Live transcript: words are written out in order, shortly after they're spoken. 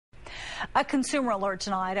A consumer alert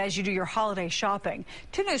tonight as you do your holiday shopping.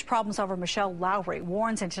 2 News problem solver Michelle Lowry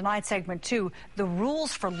warns in tonight's segment 2, the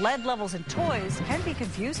rules for lead levels in toys can be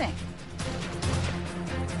confusing.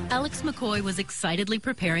 Alex McCoy was excitedly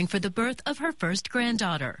preparing for the birth of her first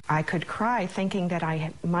granddaughter. I could cry thinking that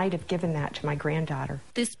I might have given that to my granddaughter.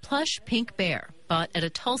 This plush pink bear, bought at a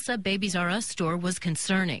Tulsa Babies R Us store, was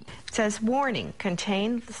concerning. It says, warning,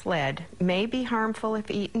 contains lead, may be harmful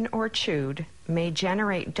if eaten or chewed, may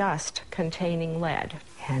generate dust containing lead.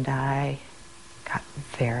 And I got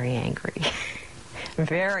very angry,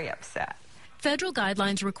 very upset. Federal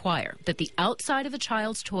guidelines require that the outside of a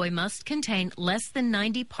child's toy must contain less than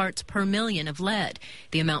 90 parts per million of lead.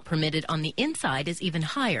 The amount permitted on the inside is even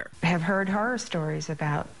higher. I have heard horror stories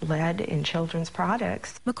about lead in children's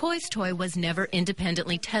products. McCoy's toy was never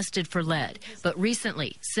independently tested for lead, but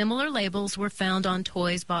recently similar labels were found on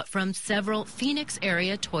toys bought from several Phoenix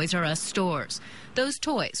area Toys R Us stores. Those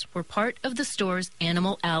toys were part of the store's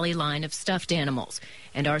Animal Alley line of stuffed animals.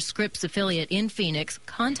 And our Scripps affiliate in Phoenix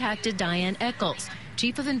contacted Diane Eccles,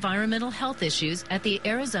 Chief of Environmental Health Issues at the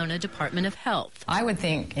Arizona Department of Health. I would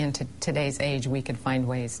think in today's age we could find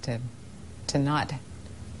ways to not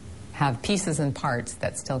have pieces and parts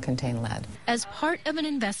that still contain lead. As part of an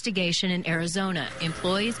investigation in Arizona,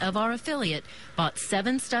 employees of our affiliate bought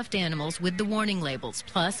 7 stuffed animals with the warning labels,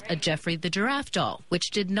 plus a Jeffrey the Giraffe doll, which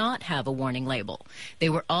did not have a warning label. They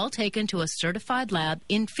were all taken to a certified lab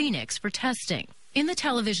in Phoenix for testing. In the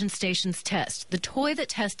television station's test, the toy that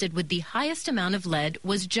tested with the highest amount of lead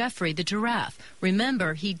was Jeffrey the Giraffe.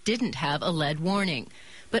 Remember, he didn't have a lead warning.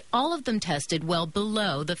 But all of them tested well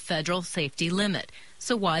below the federal safety limit.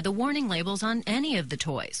 So why the warning labels on any of the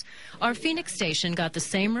toys? Our Phoenix station got the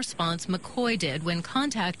same response McCoy did when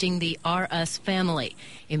contacting the R Us family.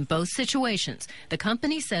 In both situations, the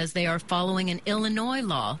company says they are following an Illinois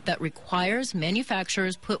law that requires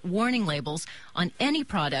manufacturers put warning labels on any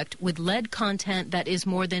product with lead content that is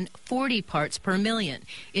more than 40 parts per million.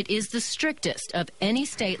 It is the strictest of any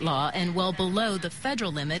state law and well below the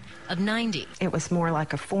federal limit of 90. It was more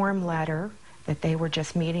like a form letter that they were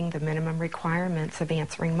just meeting the minimum requirements of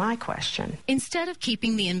answering my question. Instead of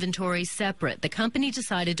keeping the inventory separate, the company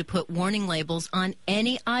decided to put warning labels on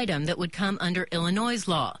any item that would come under Illinois'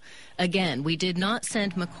 law. Again, we did not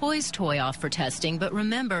send McCoy's toy off for testing, but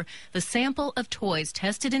remember, the sample of toys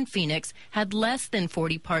tested in Phoenix had less than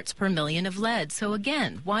 40 parts per million of lead. So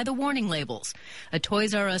again, why the warning labels? A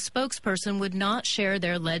Toys R Us spokesperson would not share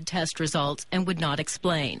their lead test results and would not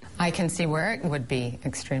explain. I can see where it would be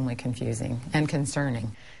extremely confusing and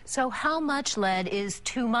concerning. So how much lead is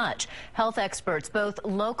too much? Health experts, both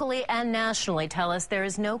locally and nationally, tell us there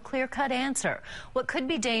is no clear-cut answer. What could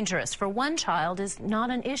be dangerous for one child is not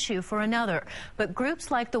an issue for another. But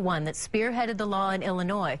groups like the one that spearheaded the law in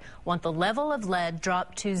Illinois want the level of lead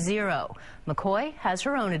dropped to 0. McCoy has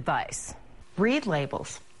her own advice. Read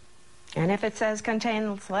labels. And if it says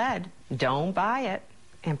contains lead, don't buy it.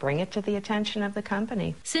 And bring it to the attention of the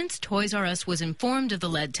company. Since Toys R Us was informed of the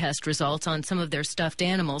lead test results on some of their stuffed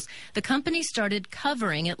animals, the company started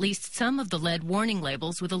covering at least some of the lead warning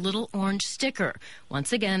labels with a little orange sticker.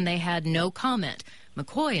 Once again, they had no comment.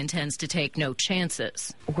 McCoy intends to take no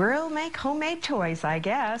chances. We'll make homemade toys, I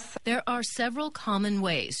guess. There are several common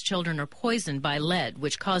ways children are poisoned by lead,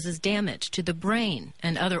 which causes damage to the brain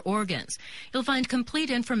and other organs. You'll find complete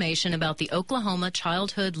information about the Oklahoma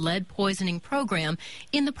Childhood Lead Poisoning Program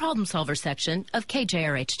in the Problem Solver section of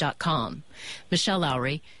KJRH.com. Michelle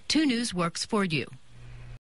Lowry, 2 News works for you.